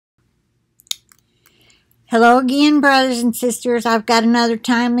Hello again, brothers and sisters. I've got another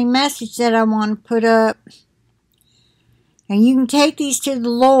timely message that I want to put up. And you can take these to the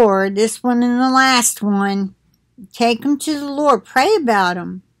Lord, this one and the last one. Take them to the Lord. Pray about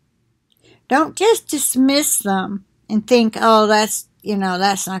them. Don't just dismiss them and think, oh, that's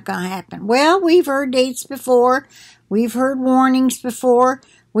not going to happen. Well, we've heard dates before. We've heard warnings before.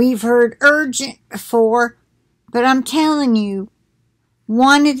 We've heard urgent before. But I'm telling you,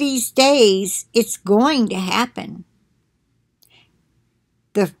 one of these days, it's going to happen.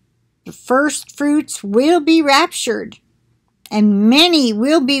 The first fruits will be raptured, and many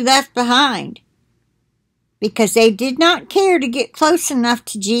will be left behind because they did not care to get close enough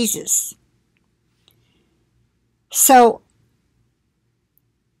to Jesus. So,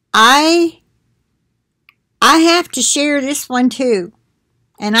 I have to share this one too,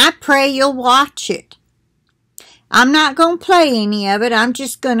 and I pray you'll watch it. I'm not going to play any of it. I'm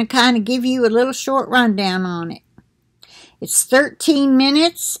just going to kind of give you a little short rundown on it. It's 13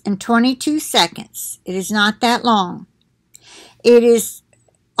 minutes and 22 seconds. It is not that long. It is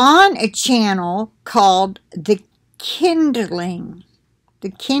on a channel called The Kindling.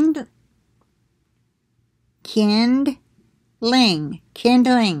 Kindling.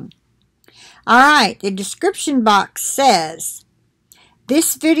 All right, the description box says,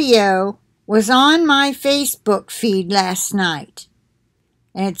 this video was on my Facebook feed last night,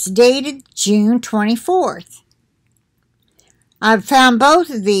 and it's dated June 24th. I've found both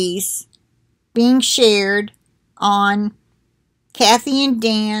of these being shared on Kathy and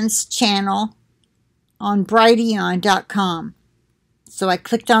Dan's channel on Brighteon.com. So I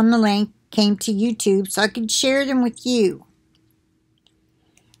clicked on the link, came to YouTube so I could share them with you.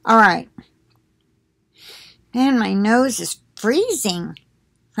 Alright. Man, my nose is freezing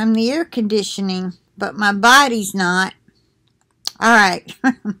from the air conditioning, but my body's not. Alright.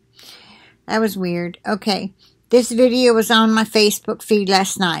 That was weird. Okay. This video was on my Facebook feed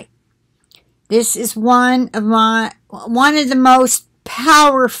last night. This is one of the most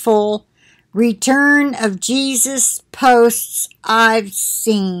powerful return of Jesus posts I've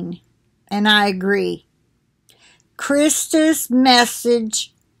seen. And I agree. Krista's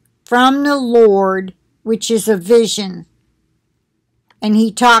message from the Lord, which is a vision. And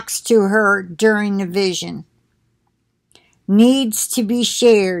he talks to her during the vision, needs to be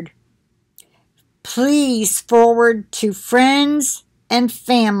shared. Please forward to friends and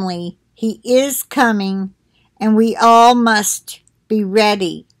family. He is coming, and we all must be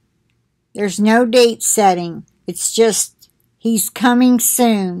ready. There's no date setting. It's just he's coming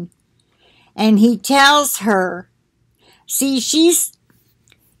soon. And he tells her, see,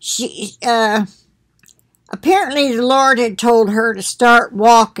 apparently the Lord had told her to start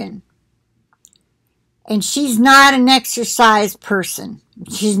walking. And she's not an exercise person.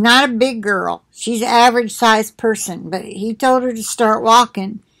 She's not a big girl. She's an average sized person. But he told her to start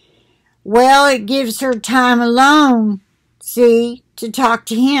walking. Well, it gives her time alone, see, to talk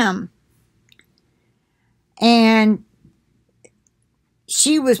to him. And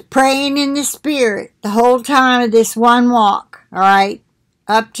she was praying in the Spirit the whole time of this one walk, all right?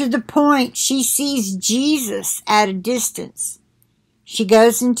 Up to the point she sees Jesus at a distance. She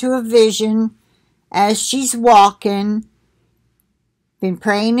goes into a vision as she's walking, been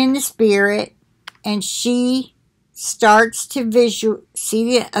praying in the Spirit, and she starts to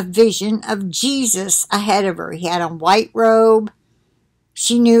see a vision of Jesus ahead of her. He had a white robe.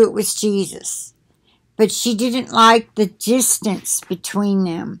 She knew it was Jesus. But she didn't like the distance between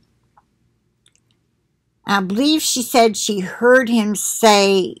them. I believe she said she heard him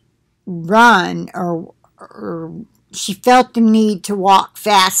say run, or she felt the need to walk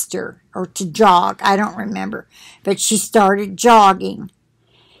faster or to jog. I don't remember. But she started jogging.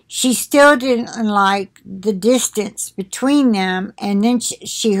 She still didn't like the distance between them, and then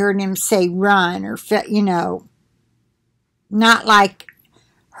she heard him say run, or, not like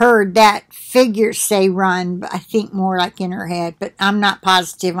heard that figure say run, but I think more like in her head, but I'm not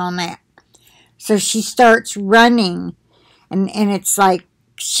positive on that. So she starts running, and it's like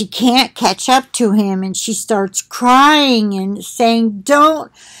she can't catch up to him, and she starts crying and saying,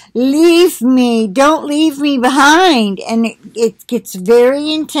 don't leave me behind. And it gets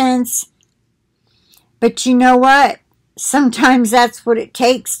very intense. But you know what? Sometimes that's what it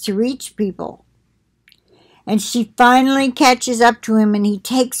takes to reach people. And she finally catches up to him, and he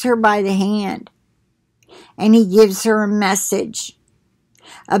takes her by the hand, and he gives her a message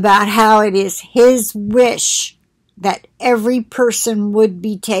about how it is his wish that every person would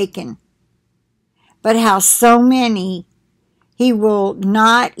be taken, but how so many he will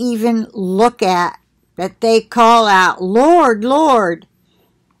not even look at, that they call out, Lord, Lord.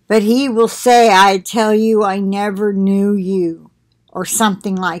 But he will say, I tell you, I never knew you, or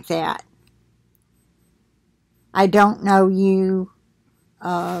something like that. I don't know you.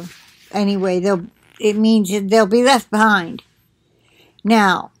 Anyway, it means they'll be left behind.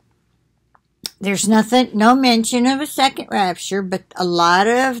 Now, there's no mention of a second rapture, but a lot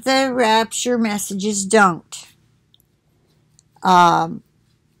of the rapture messages don't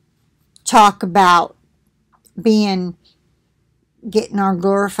talk about getting our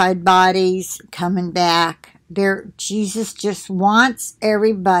glorified bodies, coming back. Jesus just wants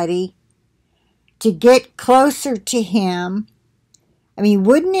everybody to get closer to him. I mean,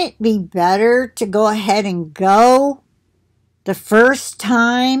 wouldn't it be better to go ahead and go the first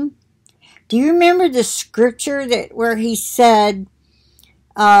time? Do you remember the scripture where he said,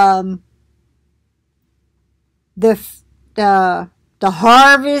 the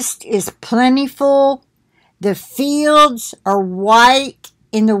harvest is plentiful, the fields are white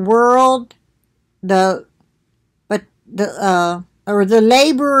in the world, the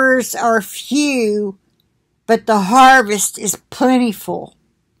laborers are few, but the harvest is plentiful.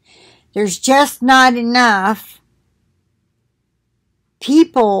 There's just not enough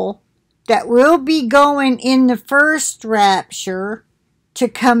people that will be going in the first rapture to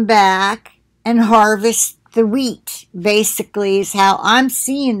come back and harvest the wheat, basically, is how I'm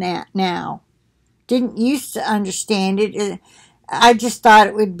seeing that now. Didn't used to understand it. I just thought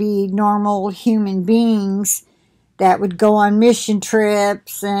it would be normal human beings that would go on mission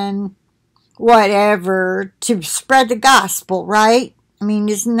trips and whatever to spread the gospel, right? I mean,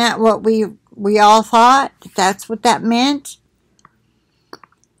 isn't that what we all thought? That's what that meant?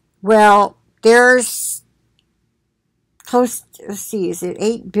 Well, there's close to, let's see, is it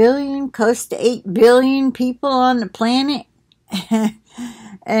 8 billion? Close to 8 billion people on the planet.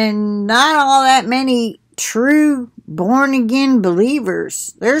 And not all that many true born-again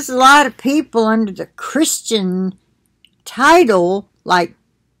believers. There's a lot of people under the Christian title, like,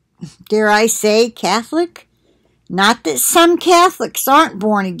 dare I say, Catholic? Not that some Catholics aren't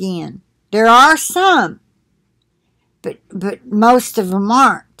born again. There are some. But most of them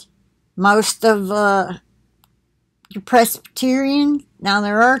aren't. Most of the Presbyterian. Now,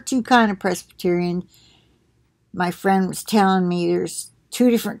 there are two kinds of Presbyterian. My friend was telling me there's two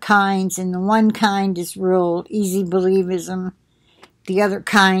different kinds, and the one kind is real easy believism. The other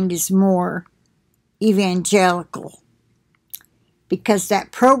kind is more evangelical. Because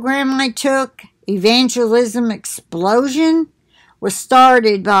that program I took, Evangelism Explosion, was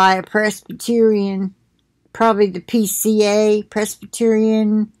started by a Presbyterian, probably the PCA,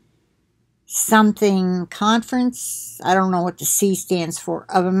 Presbyterian something conference. I don't know what the C stands for,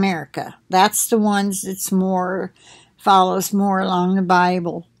 of America. That's the ones that's follows more along the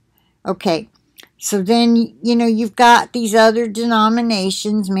Bible. Okay, so then, you've got these other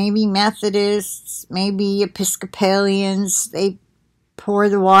denominations, maybe Methodists, maybe Episcopalians. They pour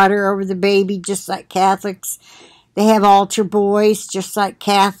the water over the baby just like Catholics. They have altar boys just like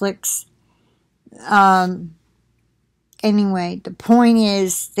Catholics. Anyway, the point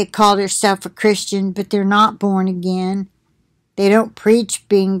is they call themselves a Christian, but they're not born again. They don't preach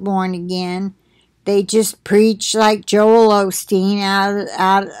being born again. They just preach like Joel Osteen.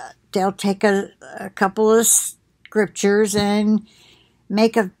 They'll take a couple of scriptures and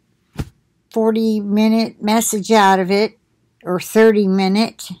make a 40-minute message out of it, or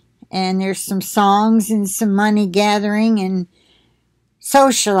 30-minute, and there's some songs and some money gathering and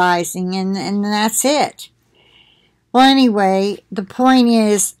socializing, and that's it. Well, anyway, the point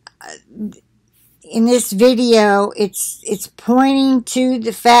is, in this video, it's pointing to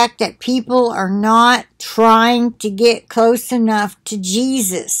the fact that people are not trying to get close enough to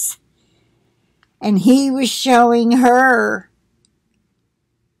Jesus. And he was showing her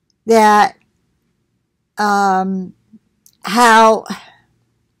that how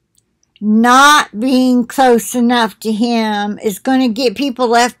not being close enough to him is going to get people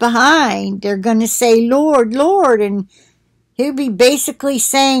left behind. They're going to say, Lord, Lord, and he'll be basically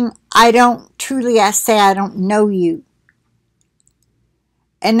saying, I don't know you.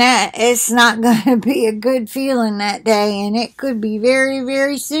 And that it's not going to be a good feeling that day, and it could be very,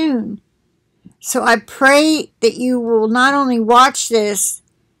 very soon. So I pray that you will not only watch this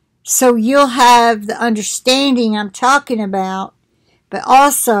so you'll have the understanding I'm talking about, but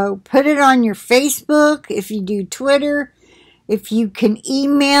also put it on your Facebook, if you do Twitter, if you can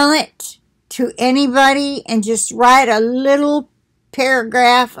email it to anybody and just write a little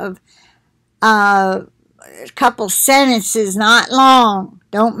paragraph of a couple sentences, not long.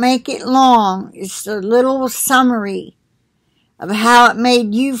 Don't make it long. It's a little summary of how it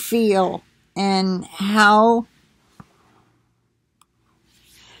made you feel and how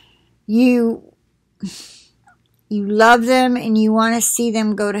you love them and you want to see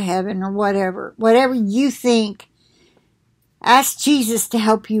them go to heaven or whatever you think, ask Jesus to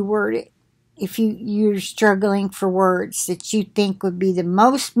help you word it. If you're struggling for words that you think would be the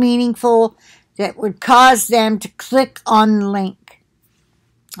most meaningful, that would cause them to click on the link.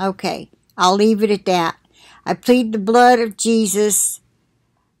 Okay, I'll leave it at that. I plead the blood of Jesus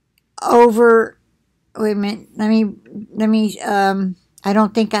over, wait a minute, let me, I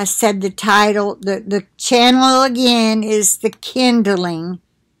don't think I said the title. The channel again is The Kindling,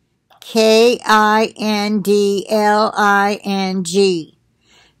 Kindling.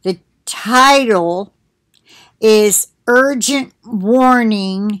 The title is Urgent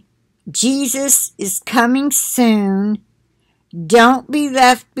Warning, Jesus is Coming Soon, Don't Be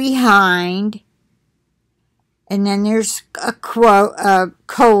Left Behind. And then there's a quote,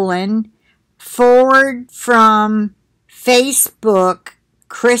 colon, forward from Facebook,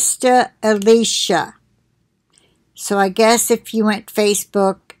 Krista Alicia. So I guess if you went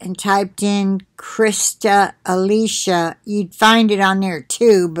Facebook and typed in Krista Alicia, you'd find it on there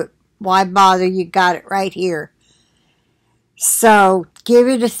too, but why bother? You got it right here. So give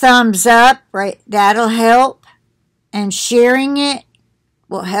it a thumbs up, right? That'll help. And sharing it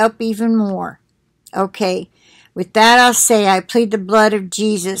will help even more. Okay. With that, I'll say I plead the blood of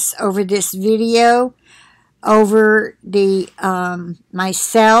Jesus over this video, over the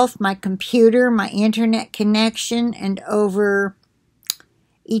myself, my computer, my internet connection, and over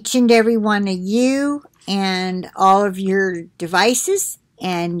each and every one of you and all of your devices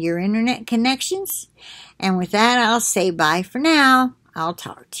and your internet connections. And with that, I'll say bye for now. I'll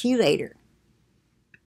talk to you later.